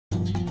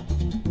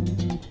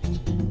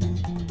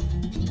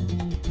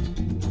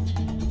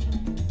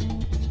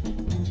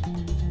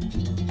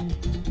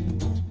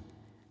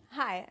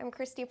Hi, I'm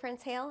Christy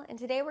Prince Hale, and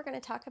today we're going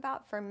to talk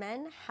about for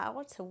men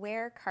how to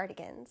wear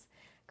cardigans.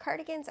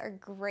 Cardigans are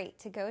great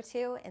to go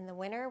to in the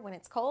winter when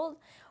it's cold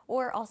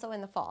or also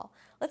in the fall.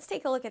 Let's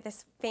take a look at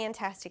this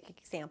fantastic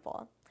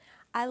example.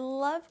 I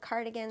love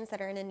cardigans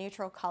that are in a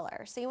neutral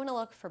color. So you want to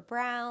look for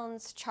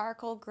browns,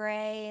 charcoal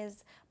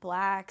grays,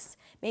 blacks,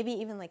 maybe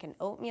even like an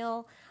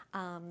oatmeal.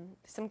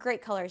 Some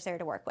great colors there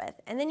to work with.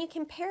 And then you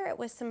can pair it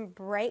with some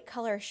bright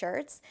color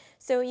shirts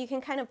so you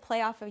can kind of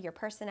play off of your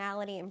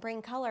personality and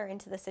bring color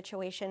into the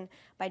situation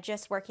by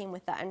just working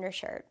with the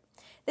undershirt.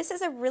 This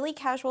is a really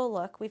casual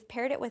look. We've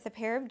paired it with a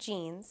pair of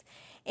jeans,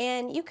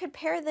 and you could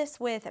pair this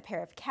with a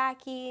pair of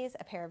khakis,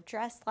 a pair of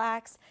dress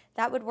slacks.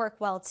 That would work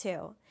well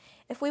too.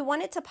 If we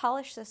wanted to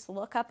polish this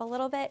look up a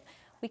little bit,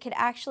 we could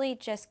actually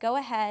just go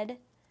ahead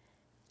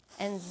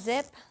and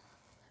zip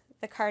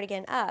the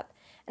cardigan up.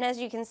 And as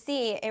you can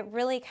see, it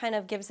really kind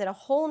of gives it a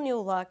whole new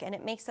look and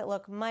it makes it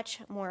look much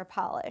more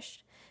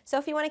polished. So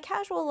if you want a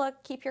casual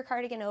look, keep your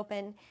cardigan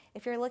open.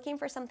 If you're looking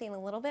for something a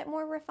little bit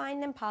more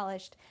refined and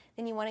polished,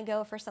 then you want to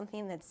go for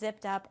something that's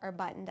zipped up or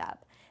buttoned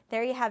up.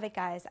 There you have it,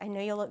 guys. I know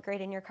you'll look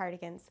great in your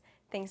cardigans.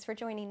 Thanks for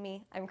joining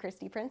me. I'm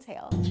Christy Prince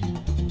Hale.